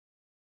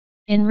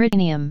Enriched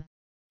uranium,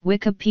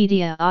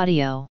 Wikipedia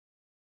audio.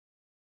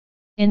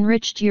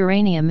 Enriched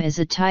uranium is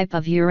a type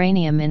of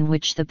uranium in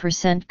which the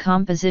percent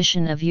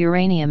composition of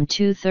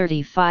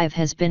uranium-235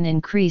 has been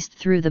increased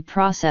through the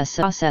process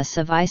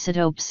of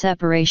isotope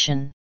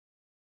separation.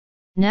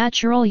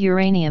 Natural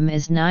uranium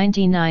is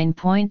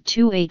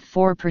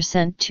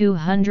 99.284%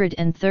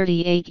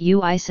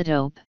 238U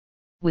isotope,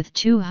 with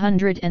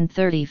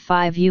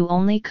 235U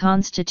only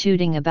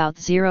constituting about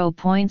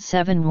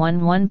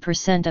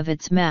 0.711% of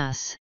its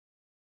mass.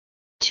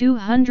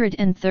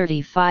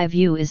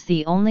 235U is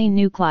the only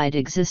nuclide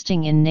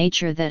existing in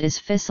nature that is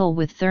fissile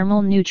with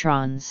thermal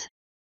neutrons.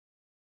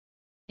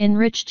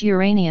 Enriched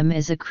uranium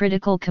is a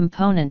critical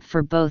component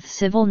for both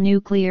civil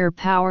nuclear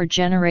power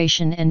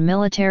generation and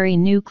military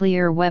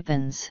nuclear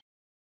weapons.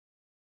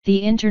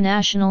 The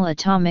International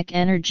Atomic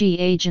Energy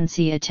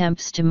Agency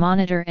attempts to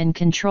monitor and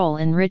control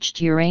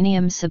enriched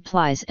uranium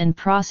supplies and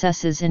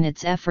processes in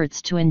its efforts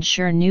to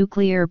ensure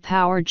nuclear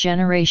power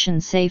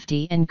generation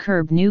safety and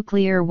curb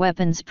nuclear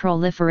weapons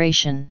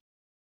proliferation.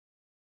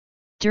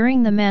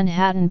 During the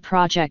Manhattan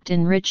Project,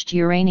 enriched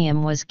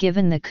uranium was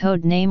given the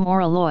code name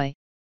Oralloy,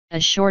 a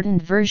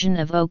shortened version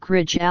of Oak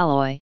Ridge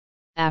alloy,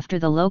 after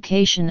the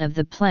location of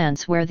the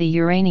plants where the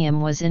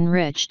uranium was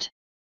enriched.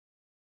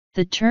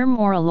 The term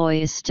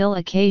oralloy is still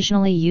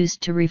occasionally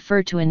used to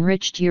refer to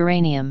enriched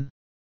uranium.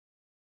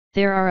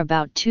 There are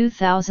about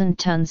 2,000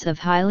 tons of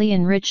highly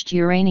enriched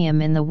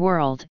uranium in the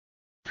world,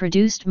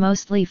 produced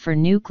mostly for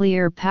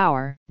nuclear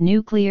power,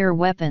 nuclear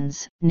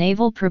weapons,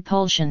 naval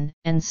propulsion,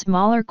 and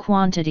smaller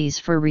quantities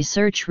for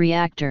research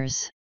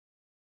reactors.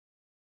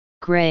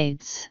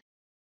 Grades.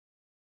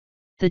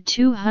 The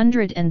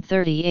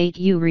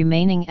 238U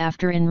remaining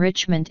after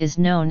enrichment is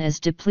known as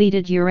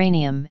depleted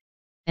uranium,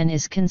 and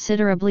is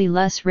considerably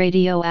less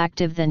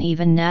radioactive than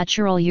even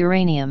natural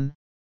uranium,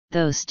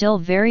 though still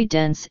very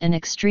dense and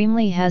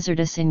extremely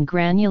hazardous in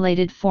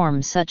granulated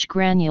form. Such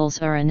granules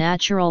are a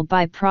natural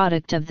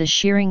byproduct of the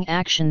shearing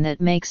action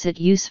that makes it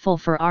useful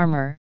for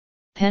armor,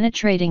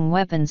 penetrating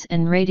weapons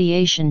and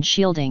radiation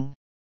shielding.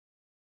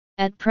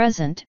 At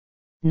present,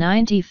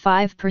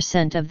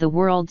 95% of the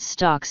world's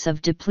stocks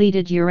of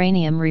depleted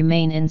uranium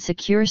remain in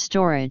secure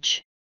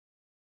storage.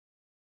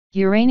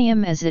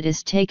 Uranium as it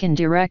is taken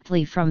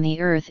directly from the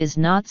Earth is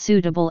not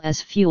suitable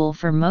as fuel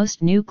for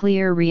most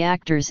nuclear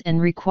reactors and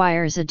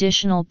requires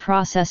additional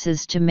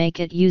processes to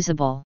make it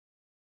usable.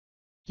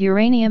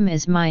 Uranium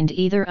is mined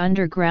either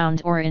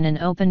underground or in an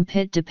open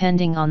pit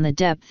depending on the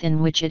depth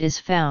in which it is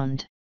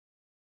found.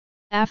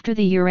 After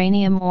the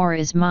uranium ore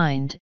is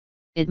mined,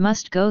 it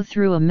must go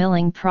through a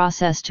milling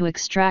process to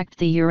extract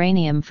the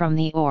uranium from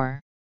the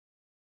ore.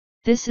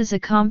 This is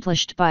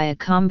accomplished by a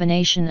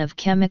combination of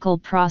chemical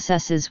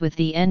processes with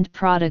the end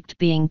product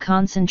being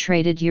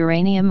concentrated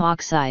uranium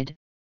oxide,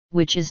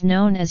 which is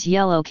known as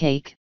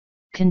yellowcake,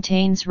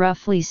 contains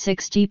roughly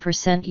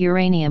 60%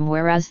 uranium,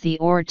 whereas the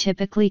ore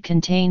typically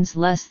contains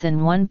less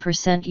than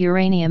 1%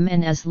 uranium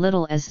and as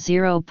little as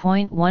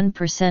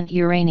 0.1%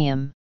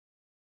 uranium.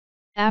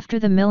 After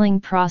the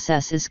milling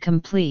process is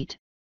complete,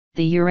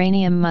 the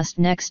uranium must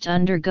next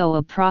undergo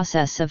a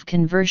process of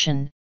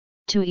conversion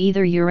to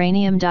either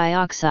uranium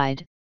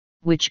dioxide,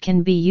 which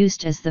can be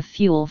used as the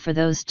fuel for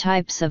those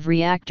types of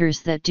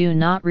reactors that do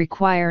not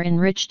require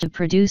enriched to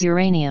produce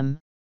uranium,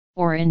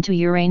 or into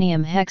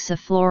uranium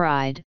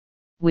hexafluoride,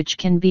 which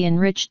can be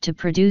enriched to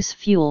produce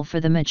fuel for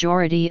the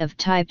majority of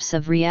types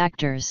of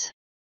reactors.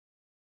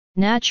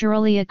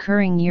 Naturally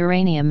occurring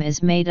uranium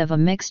is made of a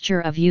mixture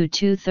of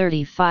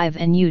U-235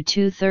 and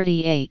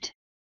U-238.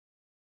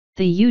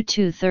 The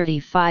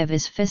U-235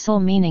 is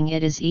fissile, meaning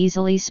it is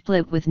easily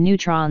split with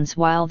neutrons,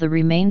 while the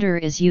remainder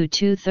is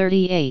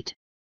U-238,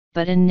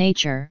 but in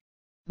nature,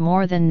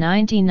 more than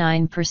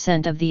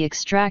 99% of the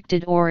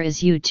extracted ore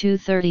is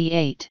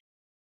U-238.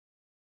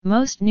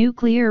 Most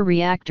nuclear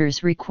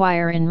reactors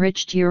require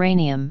enriched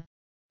uranium,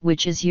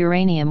 which is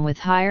uranium with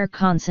higher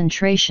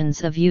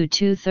concentrations of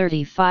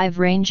U-235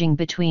 ranging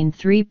between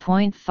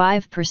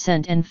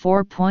 3.5% and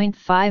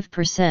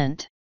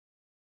 4.5%.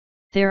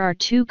 There are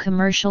two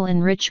commercial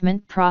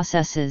enrichment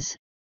processes,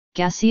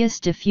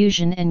 gaseous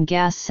diffusion and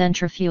gas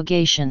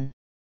centrifugation.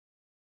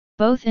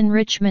 Both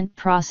enrichment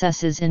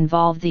processes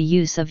involve the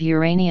use of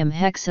uranium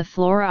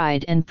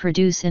hexafluoride and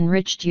produce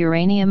enriched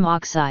uranium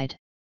oxide.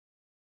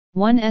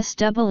 1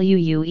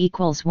 SWU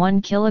equals 1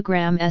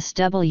 kg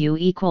SW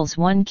equals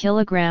 1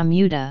 kg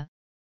UTA,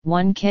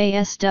 1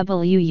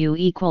 KSWU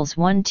equals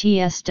 1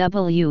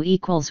 TSW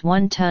equals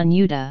 1 ton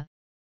UTA,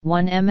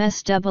 1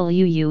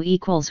 MSWU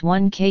equals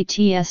 1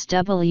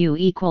 KTSW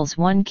equals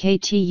 1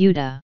 KT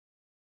UTA.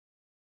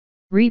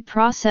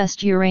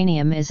 Reprocessed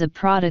uranium is a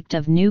product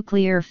of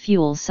nuclear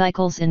fuel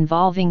cycles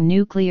involving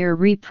nuclear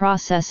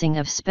reprocessing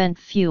of spent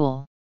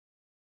fuel.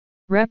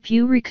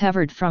 REPU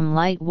recovered from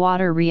light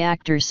water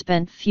reactor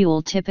spent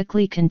fuel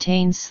typically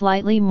contains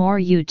slightly more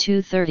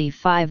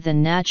U-235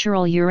 than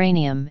natural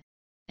uranium,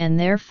 and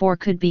therefore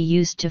could be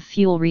used to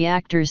fuel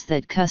reactors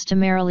that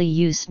customarily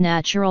use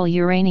natural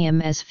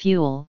uranium as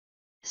fuel,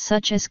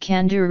 such as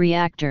CANDU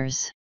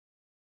reactors.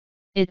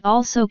 It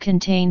also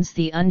contains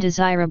the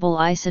undesirable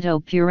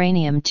isotope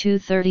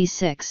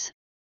uranium-236,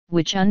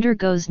 which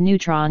undergoes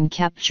neutron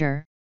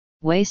capture,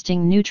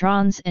 wasting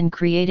neutrons and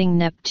creating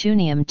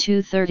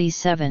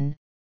neptunium-237,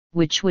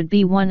 which would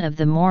be one of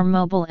the more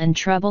mobile and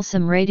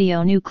troublesome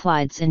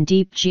radionuclides in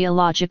deep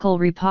geological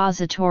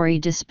repository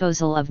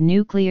disposal of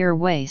nuclear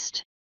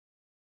waste.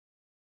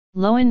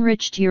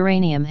 Low-enriched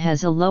uranium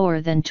has a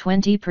lower than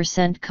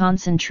 20%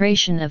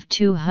 concentration of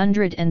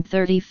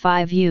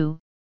 235 U.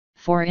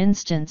 For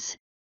instance,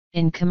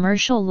 in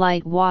commercial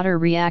light water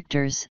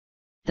reactors,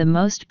 the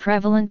most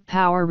prevalent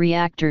power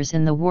reactors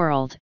in the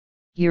world,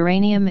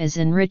 uranium is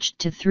enriched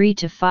to 3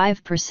 to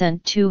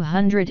 5%.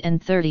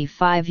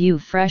 235 U.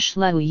 Fresh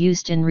low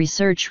used in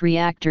research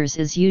reactors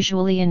is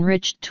usually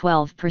enriched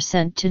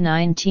 12% to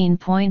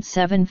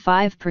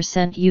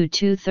 19.75%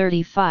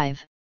 U-235,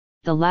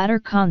 the latter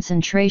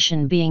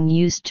concentration being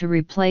used to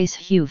replace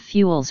HU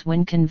fuels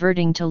when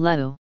converting to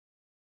low.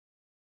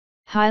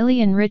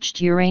 Highly enriched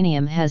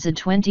uranium has a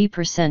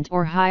 20%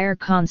 or higher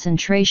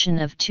concentration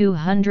of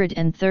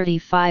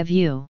 235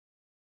 U.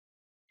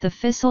 The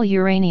fissile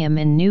uranium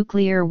in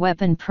nuclear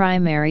weapon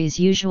primaries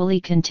usually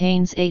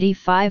contains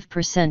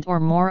 85% or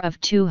more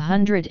of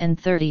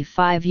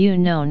 235 U,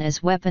 known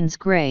as weapons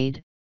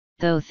grade,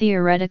 though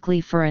theoretically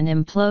for an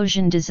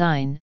implosion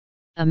design,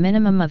 a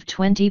minimum of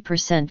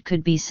 20%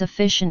 could be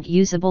sufficient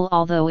usable,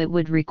 although it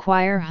would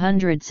require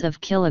hundreds of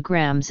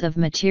kilograms of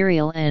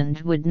material and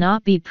would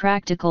not be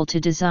practical to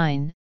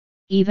design.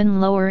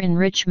 Even lower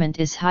enrichment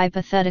is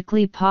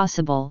hypothetically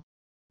possible,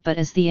 but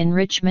as the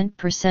enrichment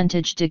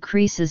percentage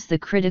decreases, the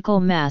critical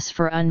mass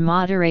for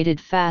unmoderated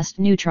fast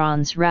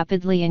neutrons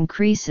rapidly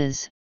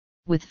increases,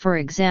 with, for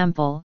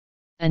example,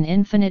 an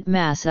infinite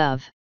mass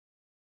of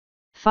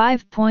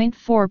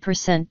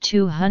 5.4%.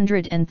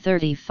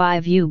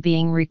 235 U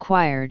being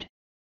required.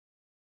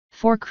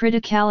 For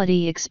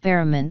criticality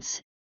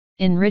experiments,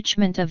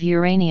 enrichment of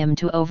uranium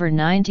to over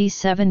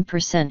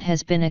 97%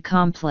 has been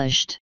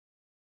accomplished.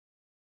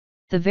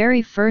 The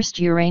very first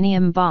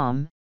uranium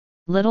bomb,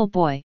 Little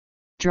Boy,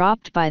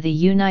 dropped by the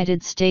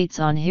United States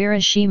on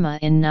Hiroshima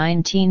in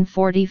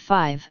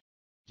 1945,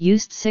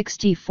 used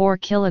 64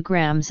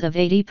 kilograms of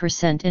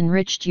 80%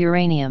 enriched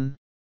uranium.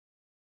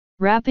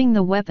 Wrapping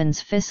the weapon's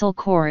fissile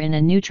core in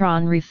a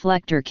neutron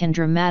reflector can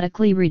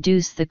dramatically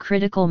reduce the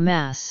critical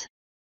mass.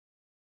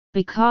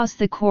 Because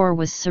the core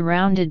was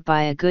surrounded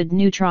by a good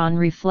neutron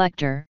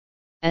reflector,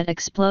 at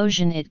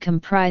explosion it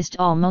comprised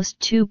almost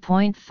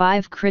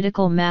 2.5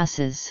 critical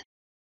masses.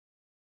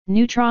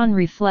 Neutron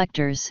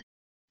reflectors,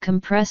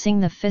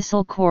 compressing the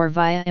fissile core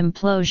via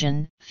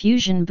implosion,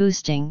 fusion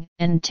boosting,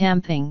 and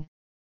tamping,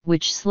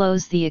 which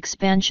slows the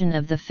expansion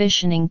of the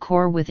fissioning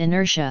core with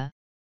inertia,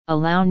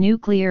 allow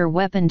nuclear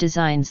weapon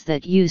designs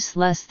that use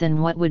less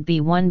than what would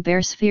be one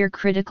bare sphere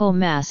critical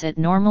mass at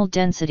normal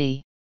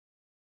density.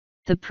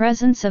 The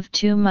presence of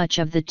too much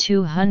of the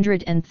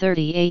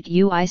 238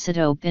 U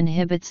isotope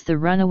inhibits the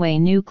runaway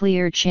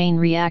nuclear chain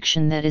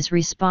reaction that is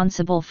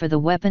responsible for the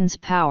weapon's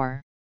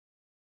power.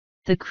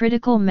 The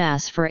critical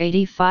mass for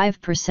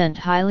 85%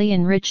 highly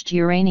enriched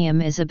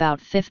uranium is about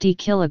 50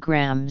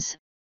 kilograms,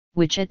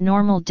 which at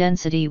normal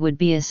density would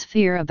be a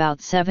sphere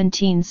about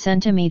 17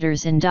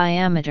 centimeters in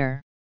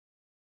diameter.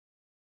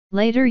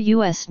 Later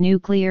U.S.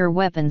 nuclear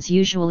weapons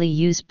usually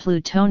use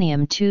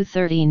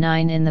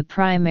plutonium-239 in the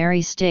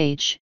primary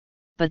stage,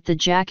 but the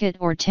jacket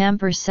or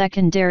tamper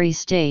secondary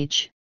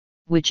stage,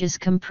 which is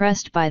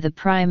compressed by the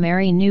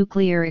primary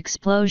nuclear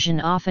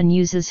explosion, often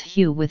uses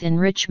HU with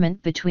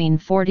enrichment between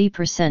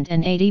 40%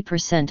 and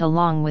 80%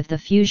 along with the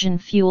fusion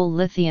fuel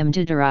lithium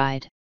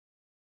deuteride.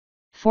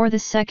 For the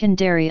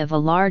secondary of a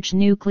large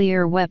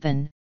nuclear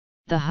weapon,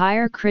 the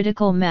higher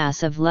critical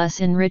mass of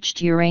less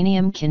enriched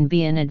uranium can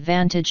be an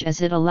advantage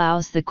as it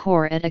allows the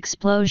core at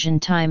explosion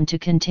time to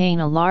contain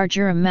a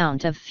larger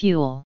amount of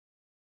fuel.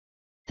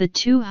 The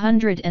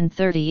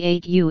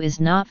 238 U is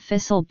not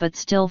fissile but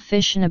still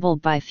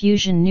fissionable by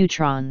fusion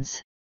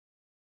neutrons.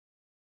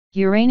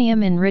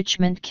 Uranium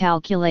enrichment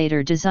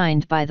calculator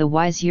designed by the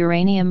WISE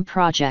Uranium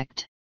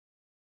Project.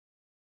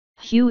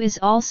 HU is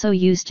also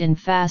used in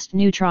fast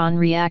neutron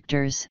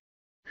reactors,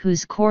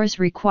 whose cores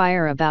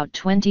require about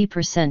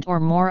 20%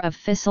 or more of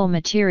fissile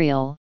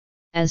material,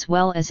 as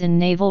well as in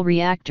naval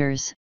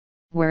reactors,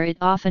 where it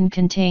often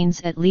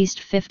contains at least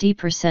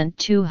 50%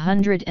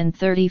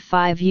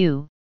 235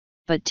 U,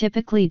 but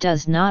typically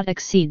does not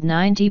exceed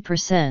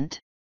 90%.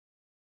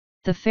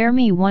 The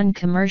Fermi 1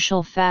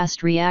 commercial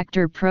fast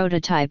reactor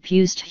prototype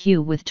used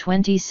HU with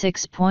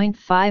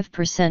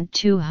 26.5%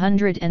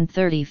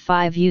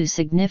 235 U.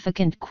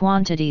 Significant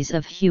quantities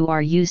of HU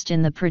are used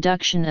in the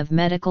production of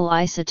medical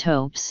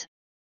isotopes,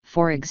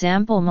 for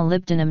example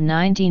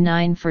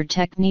molybdenum-99 for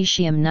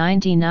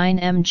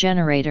technetium-99m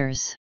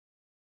generators.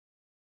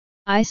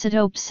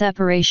 Isotope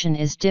separation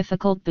is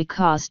difficult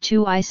because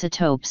two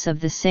isotopes of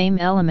the same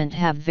element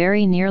have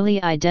very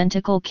nearly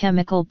identical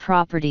chemical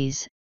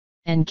properties,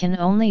 and can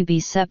only be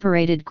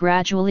separated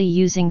gradually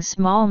using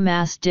small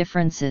mass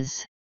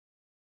differences.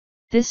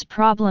 This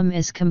problem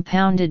is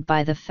compounded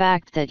by the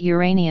fact that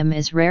uranium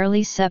is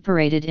rarely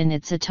separated in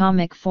its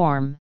atomic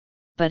form,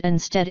 but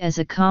instead as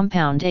a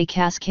compound, a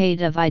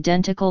cascade of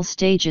identical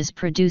stages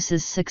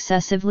produces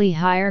successively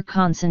higher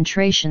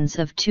concentrations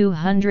of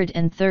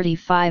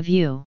 235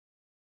 U.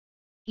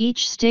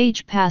 Each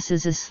stage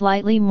passes a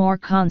slightly more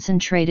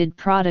concentrated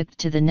product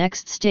to the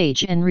next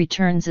stage and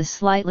returns a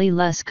slightly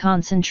less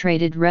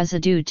concentrated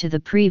residue to the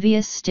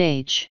previous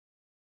stage.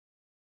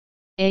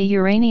 A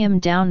uranium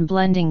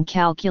downblending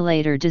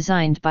calculator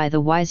designed by the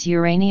WISE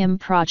Uranium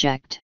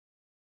Project.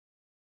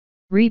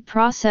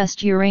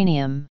 Reprocessed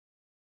uranium.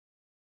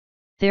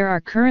 There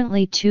are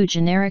currently two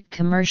generic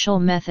commercial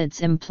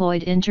methods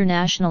employed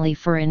internationally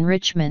for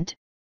enrichment: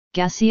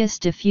 gaseous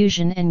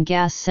diffusion and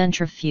gas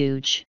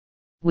centrifuge,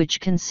 which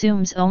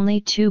consumes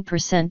only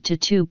 2% to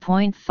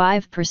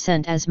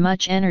 2.5% as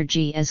much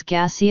energy as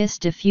gaseous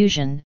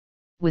diffusion,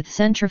 with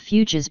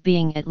centrifuges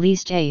being at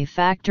least a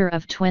factor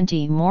of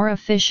 20 more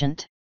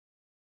efficient.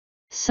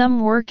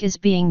 Some work is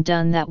being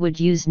done that would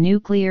use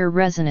nuclear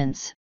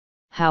resonance.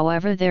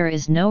 However, there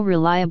is no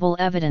reliable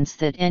evidence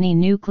that any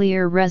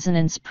nuclear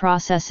resonance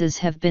processes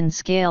have been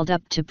scaled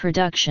up to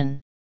production.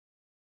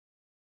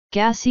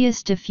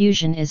 Gaseous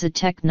diffusion is a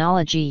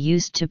technology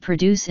used to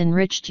produce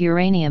enriched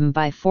uranium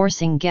by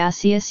forcing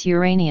gaseous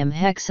uranium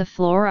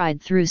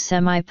hexafluoride through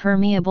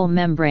semi-permeable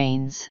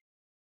membranes.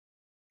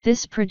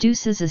 This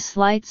produces a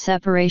slight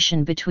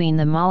separation between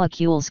the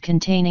molecules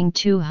containing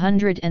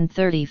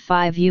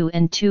 235 U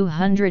and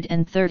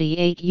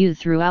 238 U.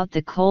 Throughout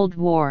the Cold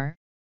War,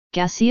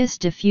 gaseous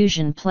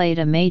diffusion played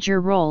a major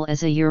role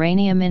as a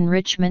uranium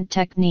enrichment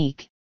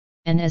technique,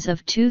 and as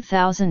of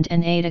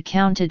 2008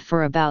 accounted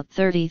for about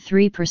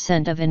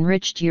 33% of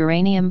enriched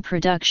uranium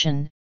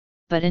production,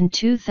 but in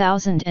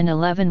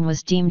 2011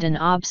 was deemed an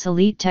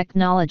obsolete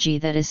technology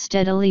that is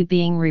steadily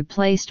being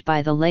replaced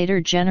by the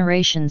later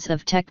generations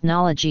of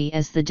technology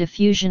as the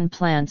diffusion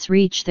plants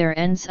reach their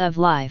ends of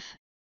life.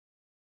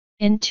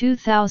 In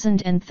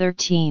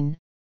 2013,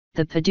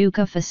 the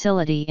Paducah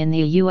facility in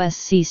the U.S.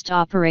 ceased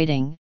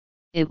operating.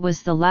 It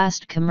was the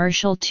last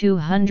commercial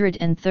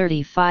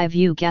 235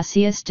 U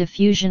gaseous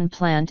diffusion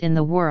plant in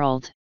the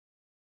world.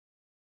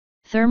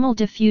 Thermal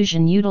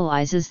diffusion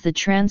utilizes the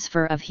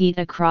transfer of heat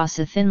across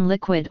a thin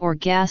liquid or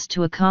gas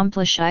to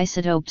accomplish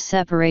isotope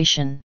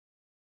separation.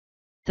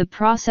 The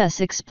process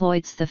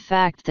exploits the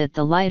fact that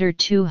the lighter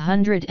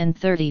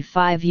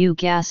 235 U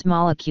gas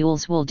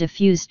molecules will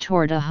diffuse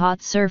toward a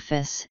hot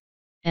surface,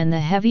 and the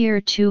heavier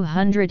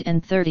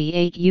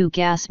 238 U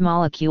gas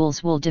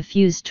molecules will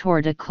diffuse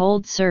toward a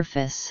cold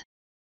surface.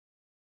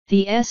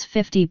 The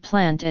S-50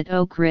 plant at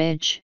Oak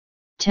Ridge,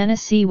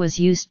 Tennessee was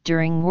used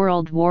during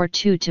World War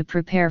II to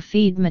prepare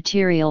feed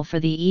material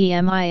for the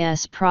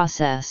EMIS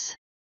process.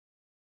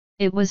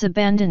 It was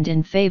abandoned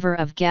in favor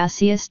of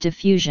gaseous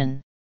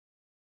diffusion.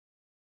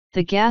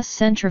 The gas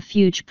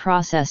centrifuge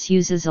process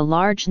uses a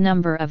large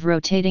number of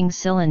rotating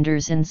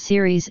cylinders in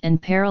series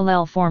and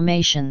parallel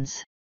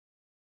formations.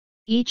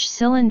 Each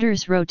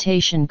cylinder's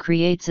rotation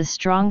creates a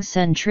strong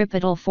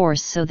centripetal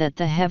force so that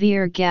the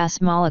heavier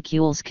gas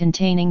molecules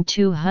containing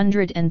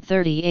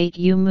 238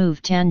 U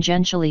move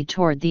tangentially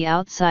toward the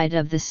outside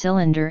of the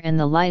cylinder, and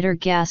the lighter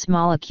gas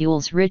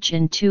molecules rich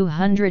in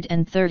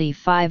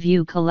 235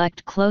 U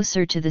collect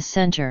closer to the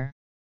center.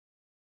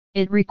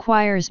 It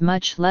requires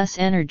much less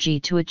energy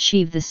to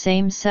achieve the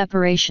same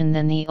separation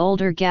than the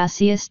older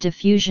gaseous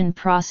diffusion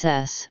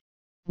process,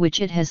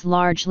 which it has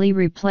largely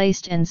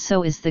replaced, and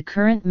so is the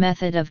current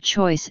method of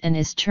choice and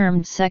is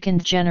termed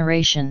second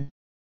generation.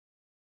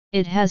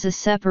 It has a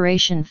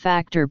separation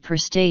factor per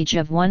stage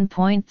of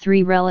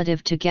 1.3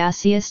 relative to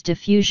gaseous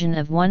diffusion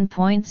of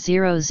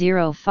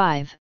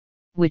 1.005,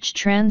 which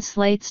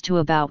translates to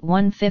about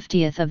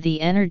 1/50 of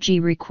the energy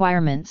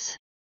requirements.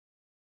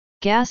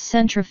 Gas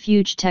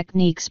centrifuge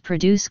techniques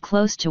produce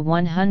close to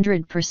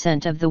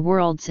 100% of the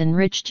world's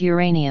enriched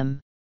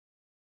uranium.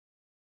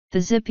 The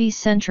Zippy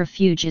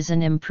centrifuge is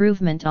an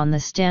improvement on the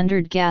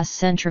standard gas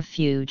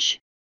centrifuge,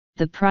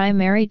 the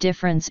primary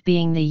difference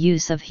being the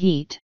use of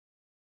heat.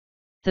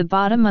 The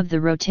bottom of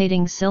the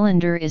rotating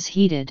cylinder is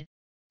heated,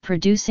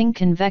 producing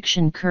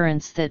convection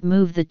currents that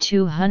move the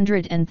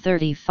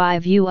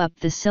 235 U up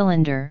the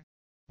cylinder,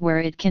 where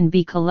it can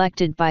be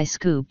collected by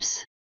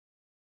scoops.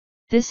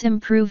 This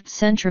improved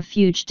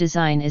centrifuge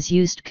design is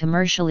used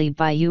commercially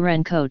by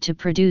Urenco to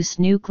produce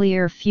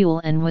nuclear fuel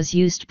and was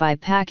used by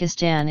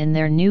Pakistan in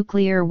their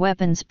nuclear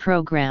weapons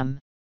program.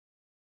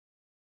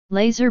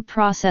 Laser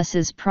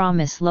processes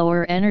promise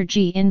lower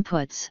energy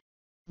inputs,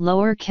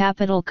 lower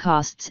capital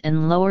costs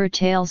and lower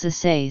tails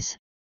assays,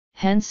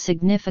 hence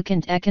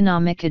significant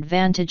economic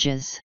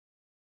advantages.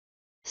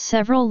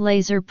 Several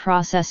laser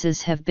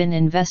processes have been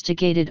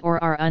investigated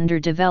or are under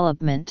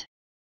development.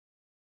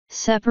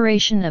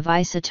 Separation of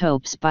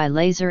isotopes by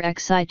laser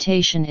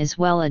excitation is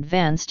well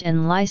advanced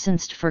and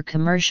licensed for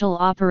commercial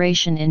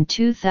operation in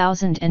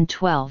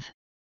 2012.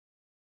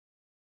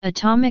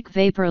 Atomic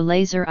vapor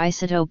laser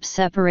isotope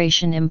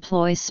separation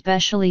employs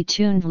specially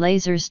tuned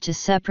lasers to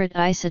separate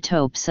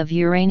isotopes of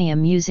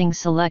uranium using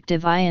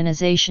selective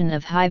ionization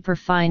of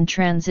hyperfine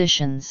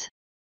transitions.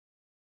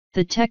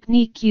 The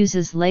technique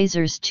uses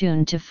lasers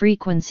tuned to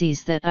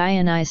frequencies that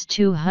ionize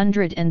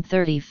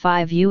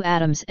 235 U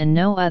atoms and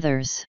no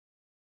others.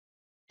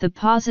 The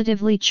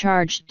positively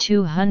charged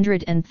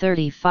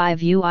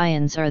 235 U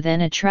ions are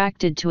then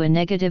attracted to a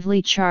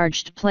negatively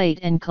charged plate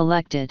and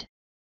collected.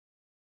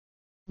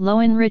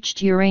 Low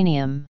enriched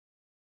uranium.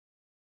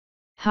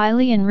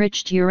 Highly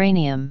enriched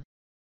uranium.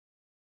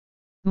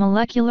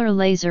 Molecular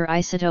laser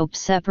isotope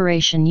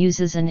separation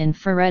uses an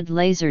infrared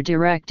laser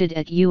directed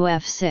at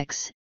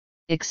UF6,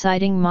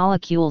 exciting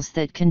molecules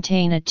that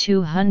contain a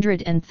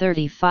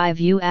 235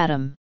 U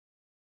atom.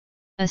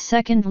 A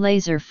second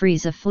laser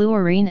frees a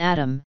fluorine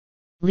atom,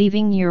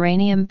 leaving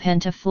uranium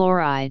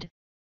pentafluoride,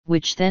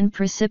 which then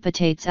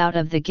precipitates out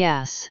of the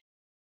gas.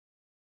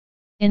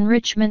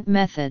 Enrichment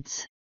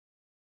methods.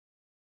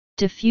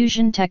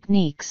 Diffusion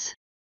techniques.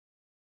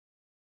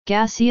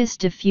 Gaseous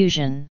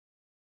diffusion.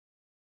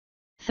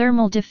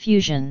 Thermal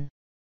diffusion.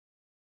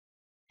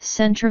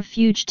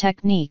 Centrifuge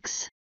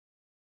techniques.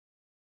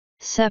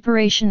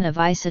 Separation of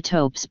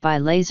isotopes by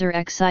laser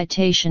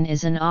excitation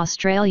is an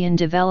Australian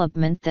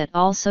development that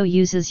also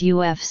uses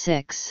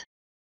UF6.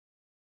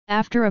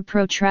 After a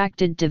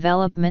protracted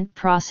development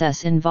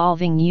process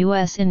involving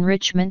U.S.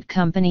 enrichment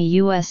company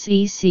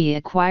USEC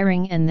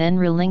acquiring and then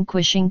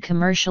relinquishing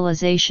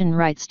commercialization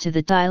rights to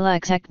the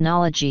TILAC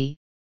technology,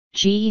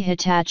 GE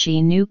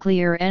Hitachi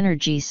Nuclear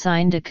Energy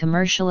signed a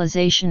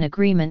commercialization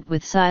agreement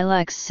with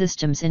Silex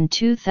Systems in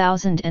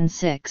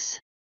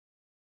 2006.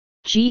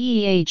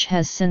 GEH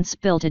has since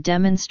built a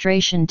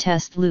demonstration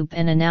test loop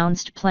and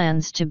announced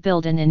plans to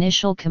build an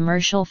initial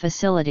commercial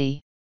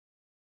facility.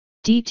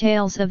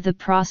 Details of the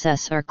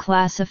process are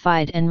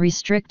classified and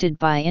restricted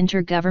by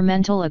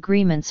intergovernmental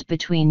agreements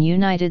between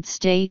United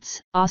States,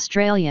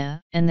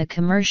 Australia, and the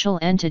commercial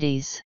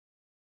entities.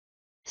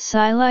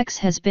 Silex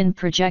has been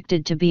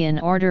projected to be an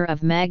order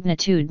of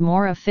magnitude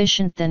more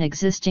efficient than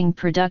existing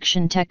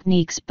production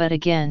techniques, but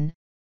again,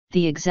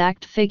 the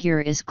exact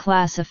figure is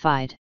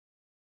classified.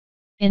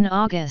 In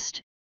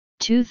August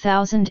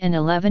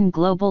 2011,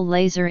 Global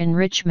Laser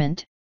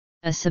Enrichment,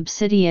 a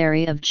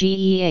subsidiary of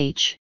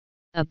GEH,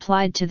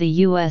 applied to the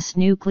U.S.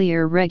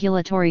 Nuclear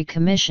Regulatory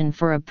Commission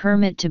for a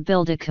permit to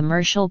build a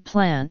commercial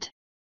plant.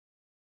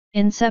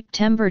 In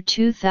September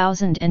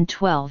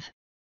 2012,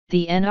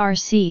 the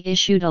NRC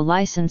issued a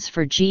license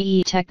for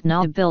GE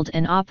Technology to build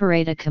and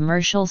operate a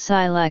commercial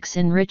Silex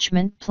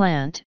enrichment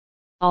plant,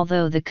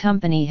 although the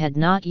company had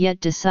not yet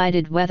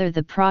decided whether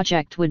the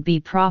project would be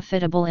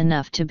profitable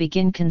enough to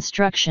begin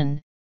construction,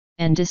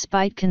 and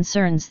despite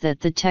concerns that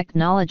the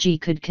technology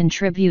could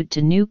contribute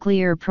to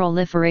nuclear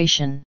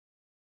proliferation.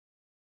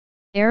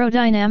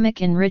 Aerodynamic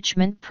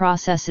enrichment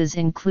processes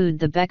include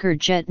the Becker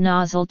jet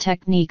nozzle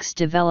techniques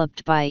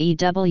developed by E.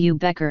 W.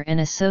 Becker and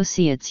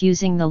Associates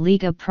using the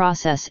Liga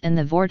process and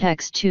the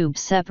vortex tube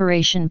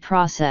separation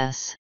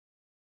process.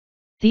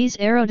 These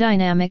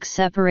aerodynamic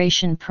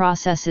separation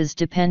processes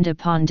depend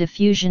upon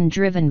diffusion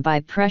driven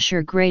by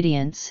pressure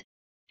gradients,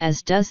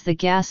 as does the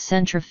gas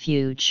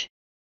centrifuge.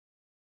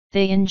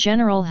 They in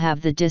general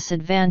have the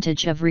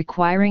disadvantage of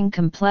requiring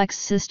complex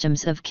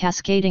systems of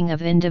cascading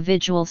of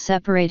individual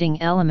separating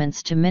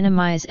elements to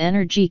minimize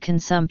energy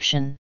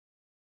consumption.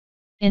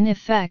 In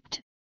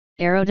effect,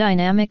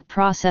 aerodynamic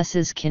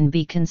processes can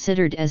be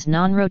considered as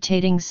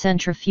non-rotating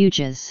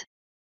centrifuges.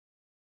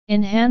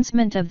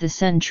 Enhancement of the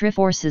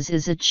centriforces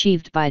is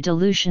achieved by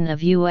dilution of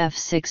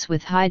UF6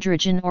 with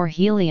hydrogen or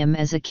helium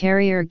as a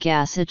carrier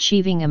gas,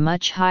 achieving a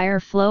much higher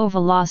flow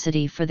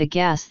velocity for the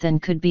gas than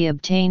could be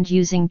obtained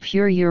using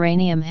pure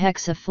uranium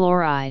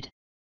hexafluoride.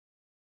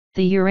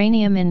 The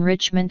Uranium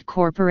Enrichment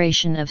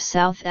Corporation of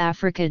South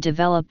Africa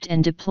developed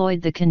and deployed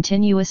the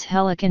continuous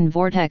Helicon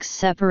vortex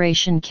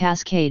separation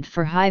cascade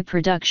for high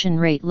production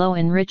rate low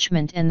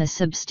enrichment and the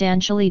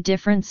substantially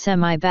different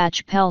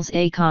semi-batch Pels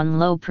Acon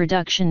low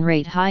production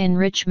rate high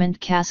enrichment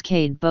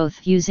cascade,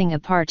 both using a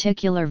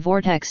particular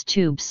vortex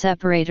tube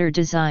separator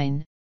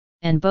design,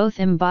 and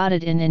both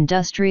embodied in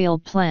industrial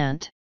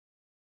plant.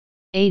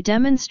 A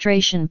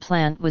demonstration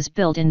plant was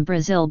built in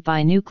Brazil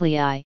by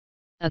Nuclei,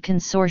 a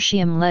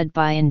consortium led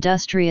by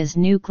Industrias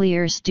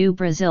Nucleares do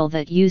Brasil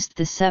that used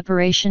the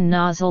separation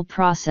nozzle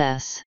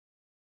process.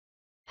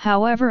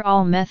 However,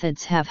 all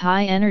methods have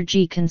high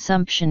energy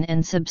consumption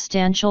and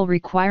substantial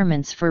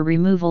requirements for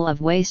removal of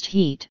waste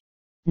heat.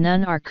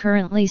 None are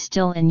currently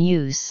still in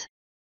use.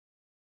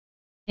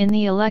 In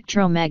the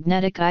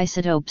electromagnetic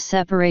isotope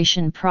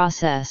separation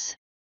process,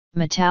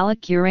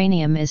 metallic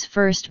uranium is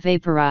first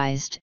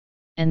vaporized,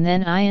 and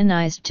then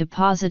ionized to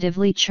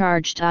positively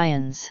charged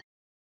ions.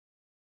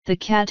 The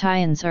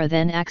cations are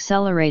then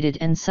accelerated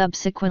and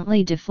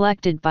subsequently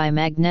deflected by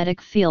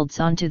magnetic fields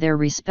onto their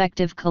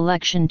respective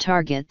collection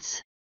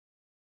targets.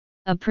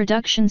 A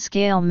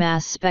production-scale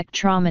mass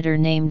spectrometer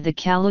named the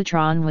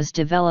Calutron was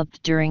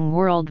developed during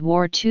World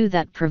War II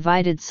that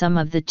provided some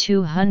of the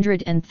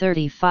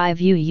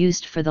 235U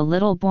used for the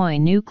Little Boy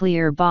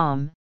nuclear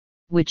bomb,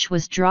 which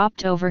was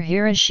dropped over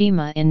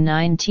Hiroshima in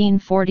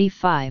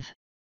 1945.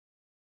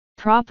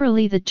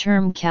 Properly, the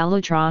term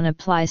Calutron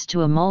applies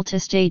to a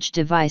multistage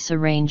device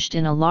arranged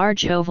in a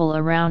large oval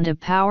around a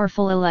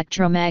powerful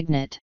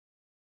electromagnet.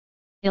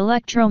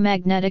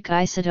 Electromagnetic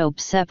isotope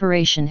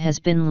separation has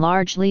been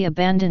largely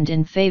abandoned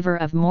in favor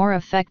of more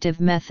effective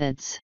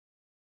methods.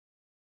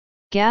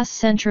 Gas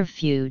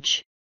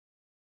centrifuge.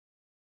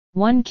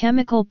 One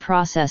chemical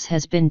process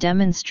has been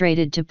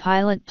demonstrated to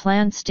pilot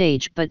plant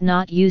stage but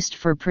not used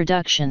for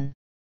production.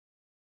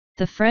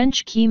 The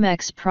French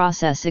Chemex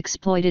process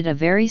exploited a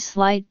very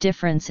slight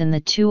difference in the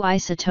two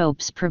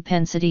isotopes'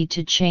 propensity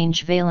to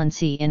change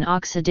valency in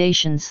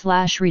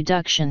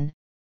oxidation/reduction,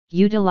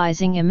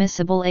 utilizing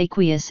immiscible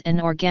aqueous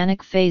and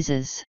organic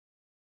phases.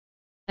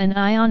 An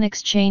ion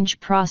exchange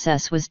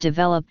process was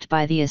developed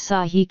by the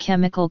Asahi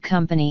Chemical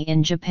Company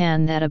in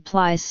Japan that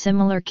applies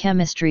similar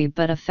chemistry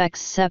but affects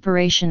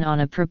separation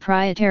on a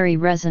proprietary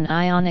resin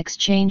ion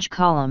exchange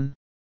column.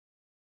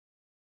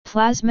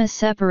 Plasma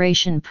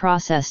separation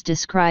process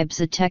describes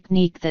a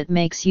technique that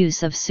makes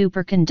use of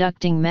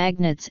superconducting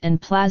magnets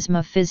and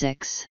plasma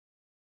physics.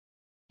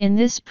 In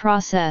this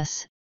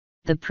process,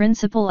 the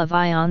principle of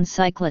ion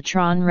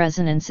cyclotron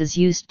resonance is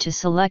used to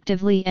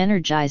selectively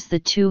energize the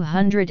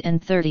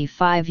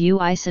 235U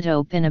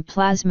isotope in a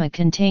plasma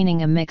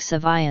containing a mix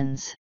of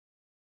ions.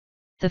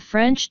 The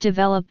French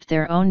developed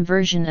their own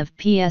version of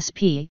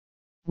PSP,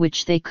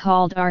 which they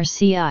called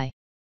RCI.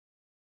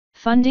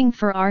 Funding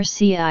for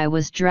RCI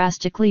was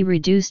drastically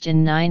reduced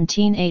in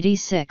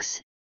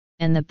 1986,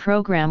 and the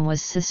program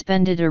was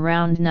suspended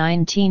around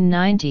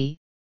 1990.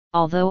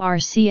 Although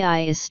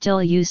RCI is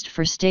still used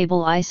for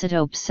stable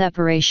isotope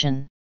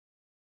separation.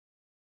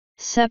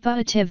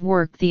 Separative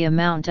work. The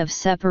amount of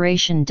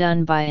separation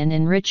done by an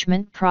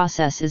enrichment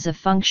process is a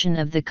function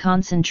of the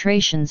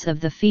concentrations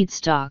of the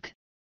feedstock,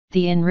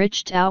 the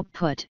enriched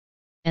output,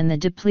 and the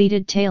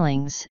depleted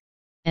tailings,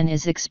 and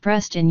is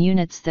expressed in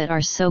units that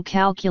are so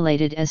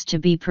calculated as to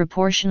be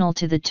proportional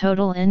to the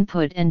total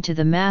input and to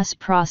the mass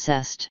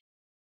processed.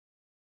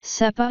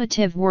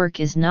 Separative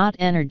work is not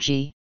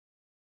energy.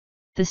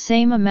 The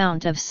same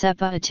amount of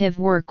separative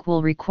work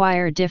will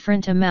require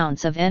different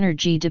amounts of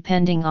energy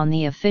depending on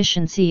the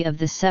efficiency of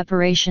the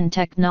separation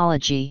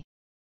technology.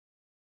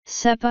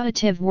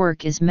 Separative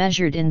work is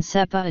measured in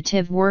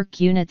separative work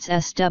units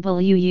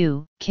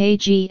SWU,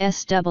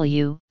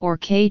 kg/SW, or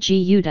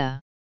kg/UDA.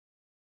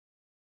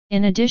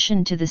 In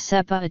addition to the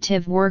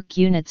separative work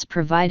units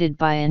provided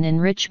by an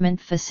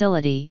enrichment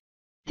facility,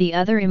 the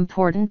other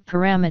important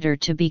parameter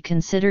to be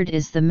considered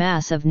is the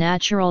mass of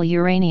natural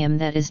uranium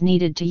that is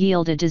needed to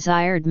yield a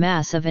desired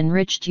mass of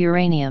enriched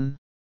uranium.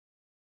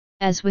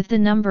 As with the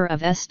number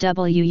of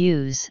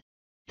SWUs,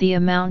 the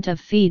amount of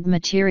feed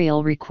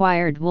material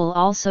required will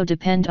also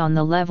depend on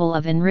the level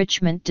of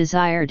enrichment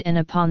desired and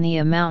upon the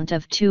amount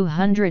of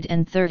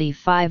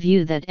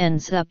 235U that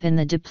ends up in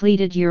the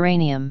depleted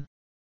uranium.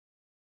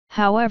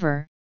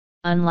 However,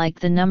 unlike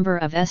the number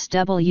of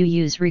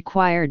SWUs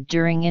required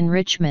during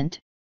enrichment,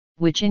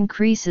 which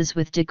increases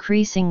with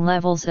decreasing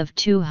levels of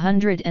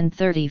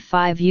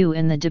 235U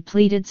in the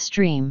depleted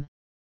stream,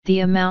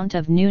 the amount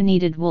of new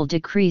needed will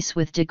decrease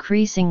with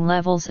decreasing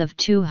levels of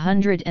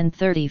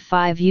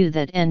 235U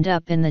that end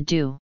up in the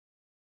DU.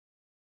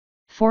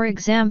 For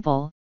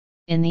example,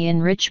 in the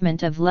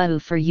enrichment of LEU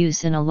for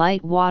use in a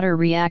light water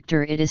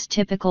reactor, it is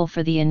typical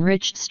for the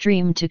enriched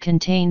stream to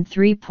contain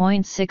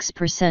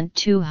 3.6%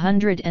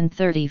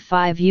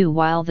 235U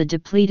while the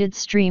depleted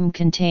stream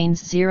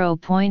contains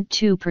 0.2%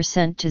 to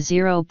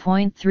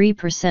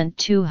 0.3%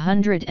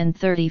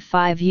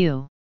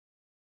 235U.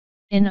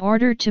 In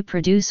order to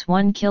produce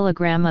 1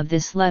 kg of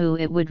this LEU,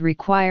 it would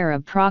require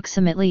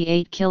approximately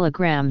 8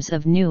 kg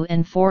of NU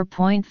and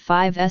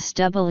 4.5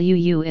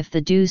 SWU if the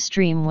DU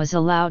stream was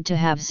allowed to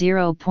have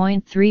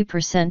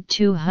 0.3%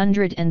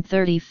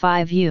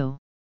 235U.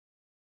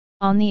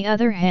 On the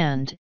other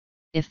hand,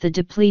 if the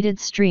depleted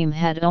stream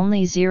had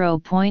only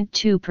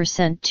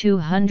 0.2%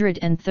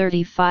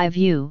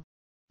 235U,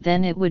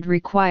 then it would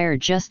require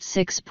just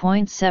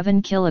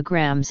 6.7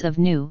 kg of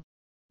NU,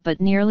 but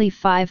nearly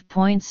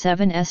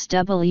 5.7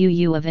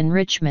 SWU of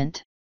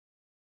enrichment.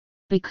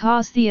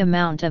 Because the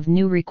amount of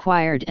NU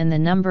required and the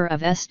number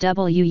of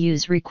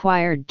SWUs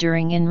required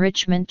during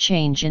enrichment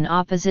change in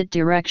opposite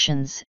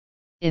directions,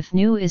 if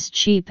NU is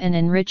cheap and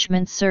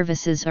enrichment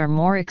services are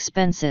more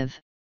expensive,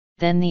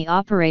 then the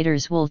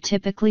operators will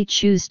typically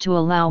choose to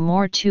allow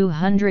more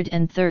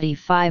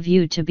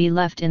 235U to be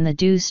left in the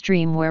DU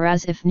stream,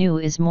 whereas if NU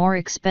is more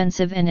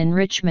expensive and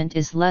enrichment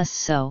is less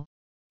so,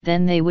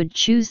 then they would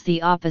choose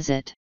the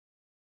opposite.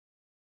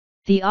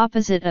 The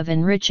opposite of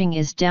enriching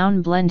is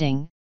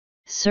downblending.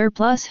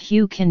 Surplus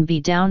HU can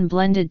be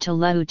downblended to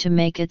LEU to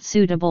make it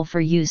suitable for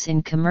use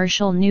in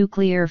commercial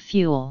nuclear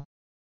fuel.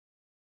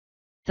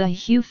 The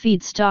HU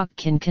feedstock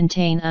can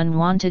contain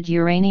unwanted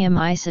uranium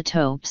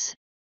isotopes,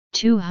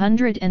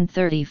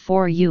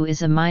 234U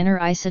is a minor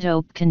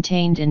isotope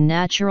contained in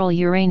natural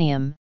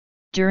uranium.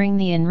 During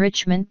the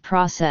enrichment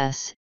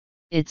process,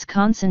 its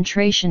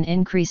concentration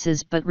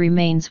increases but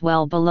remains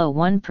well below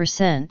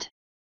 1%.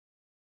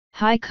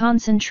 High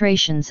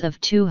concentrations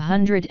of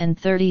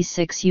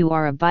 236U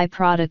are a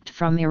byproduct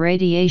from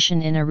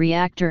irradiation in a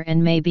reactor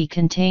and may be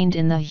contained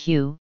in the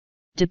HU,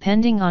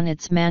 depending on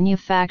its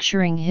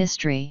manufacturing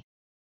history.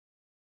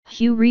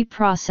 HU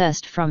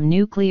reprocessed from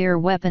nuclear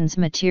weapons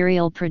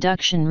material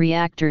production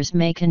reactors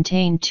may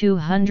contain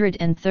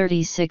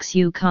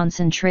 236U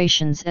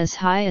concentrations as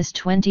high as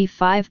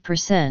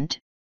 25%,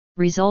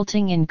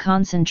 resulting in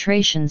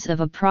concentrations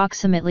of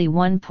approximately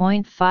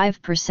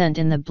 1.5%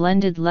 in the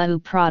blended LEU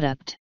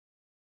product.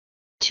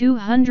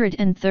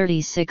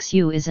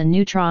 236U is a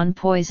neutron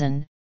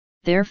poison,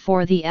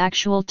 therefore the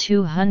actual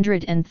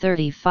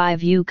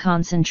 235U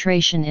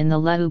concentration in the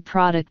LEU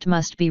product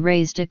must be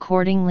raised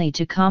accordingly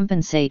to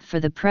compensate for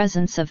the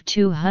presence of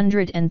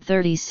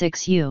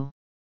 236U.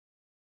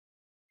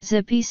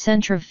 Zippy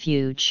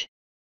centrifuge.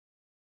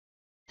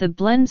 The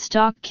blend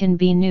stock can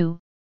be new,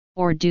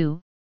 or DU,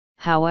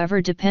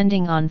 however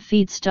depending on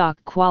feedstock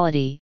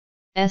quality,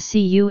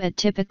 SCU at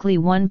typically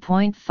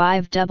 1.5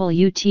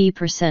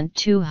 Wt%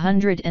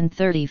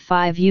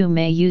 235U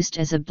may used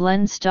as a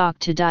blend stock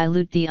to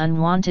dilute the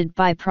unwanted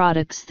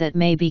byproducts that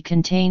may be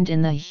contained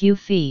in the HU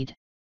feed.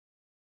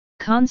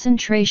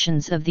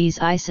 Concentrations of these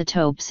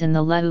isotopes in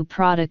the LEU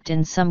product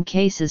in some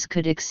cases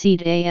could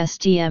exceed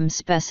ASTM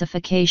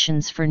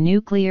specifications for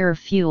nuclear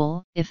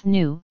fuel if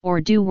NU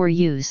or DU were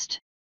used.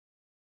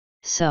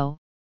 So,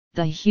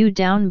 the HU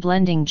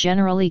downblending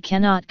generally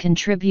cannot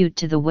contribute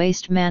to the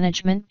waste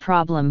management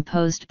problem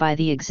posed by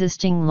the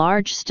existing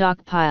large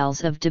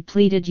stockpiles of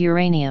depleted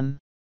uranium.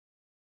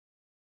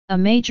 A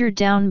major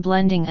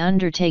downblending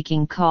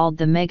undertaking called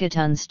the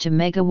Megatons to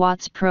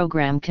Megawatts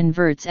program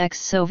converts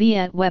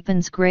ex-Soviet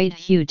weapons-grade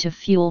HU to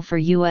fuel for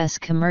U.S.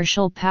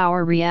 commercial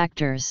power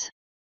reactors.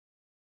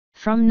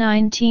 From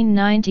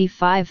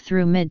 1995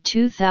 through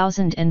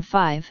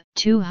mid-2005,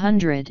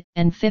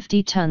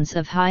 250 tons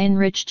of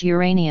high-enriched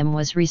uranium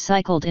was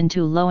recycled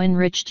into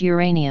low-enriched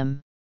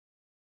uranium.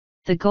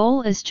 The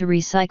goal is to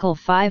recycle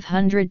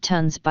 500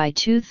 tons by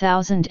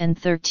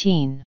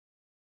 2013.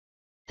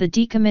 The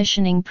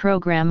decommissioning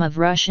program of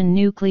Russian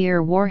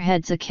nuclear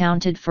warheads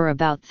accounted for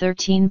about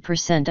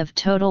 13% of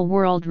total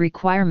world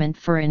requirement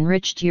for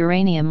enriched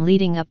uranium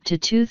leading up to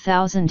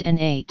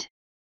 2008.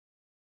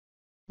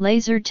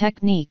 Laser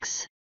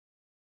techniques.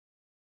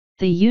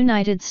 The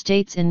United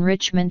States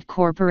Enrichment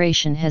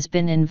Corporation has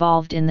been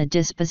involved in the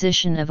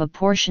disposition of a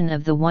portion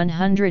of the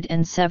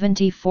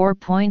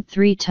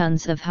 174.3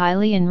 tons of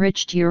highly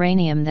enriched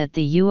uranium that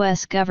the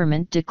U.S.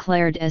 government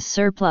declared as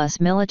surplus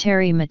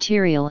military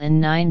material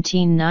in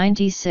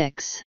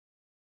 1996.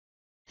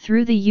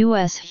 Through the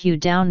U.S. HU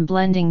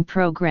downblending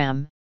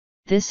program,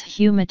 this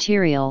HU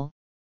material,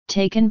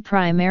 taken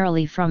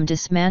primarily from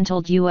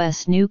dismantled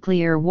U.S.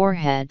 nuclear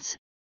warheads,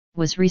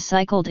 was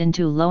recycled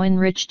into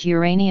low-enriched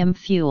uranium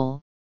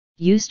fuel,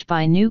 used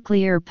by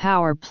nuclear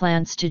power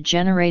plants to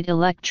generate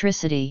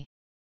electricity.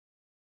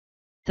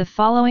 The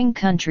following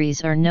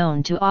countries are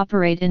known to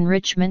operate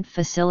enrichment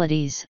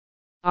facilities: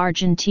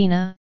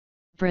 Argentina,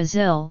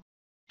 Brazil,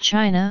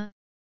 China,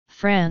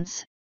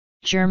 France,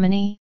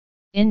 Germany,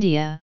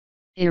 India,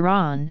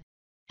 Iran,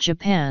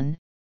 Japan,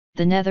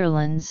 the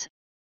Netherlands,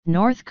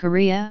 North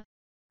Korea,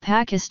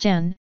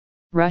 Pakistan,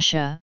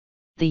 Russia,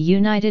 the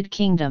United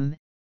Kingdom,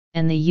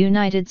 and the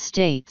United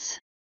States.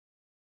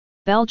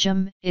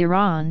 Belgium,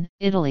 Iran,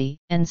 Italy,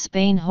 and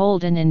Spain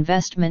hold an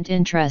investment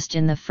interest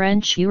in the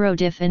French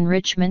Eurodif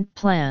enrichment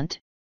plant,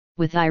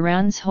 with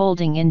Iran's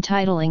holding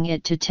entitling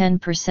it to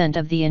 10%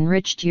 of the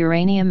enriched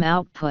uranium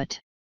output.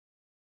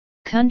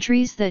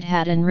 Countries that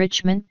had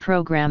enrichment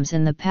programs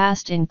in the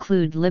past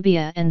include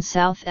Libya and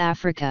South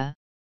Africa,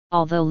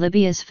 although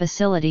Libya's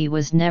facility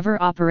was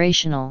never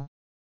operational.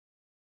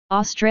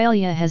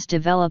 Australia has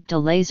developed a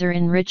laser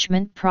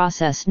enrichment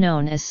process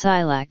known as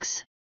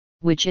SILEX,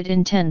 which it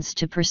intends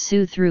to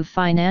pursue through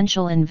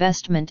financial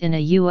investment in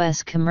a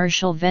U.S.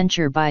 commercial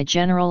venture by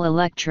General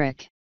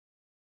Electric.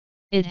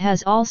 It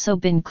has also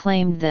been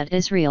claimed that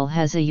Israel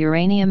has a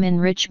uranium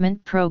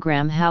enrichment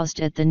program housed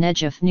at the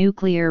Negev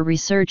Nuclear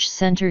Research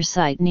Center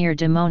site near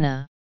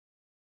Dimona.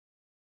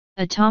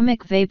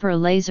 Atomic vapor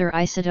laser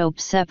isotope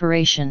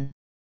separation.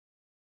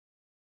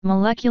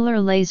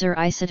 Molecular laser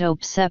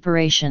isotope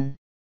separation.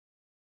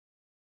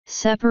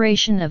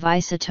 Separation of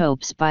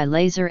isotopes by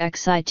laser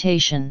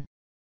excitation.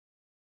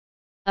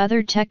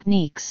 Other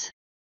techniques.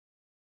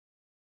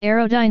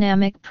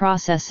 Aerodynamic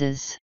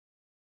processes.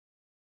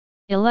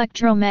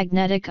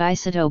 Electromagnetic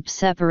isotope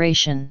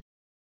separation.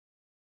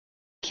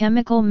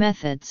 Chemical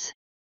methods.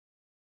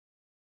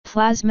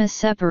 Plasma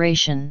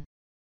separation.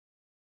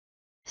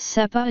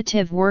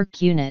 Separative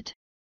work unit.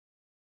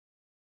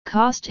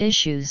 Cost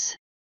issues.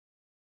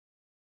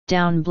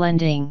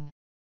 Downblending.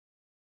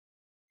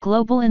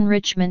 Global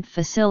enrichment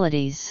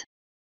facilities.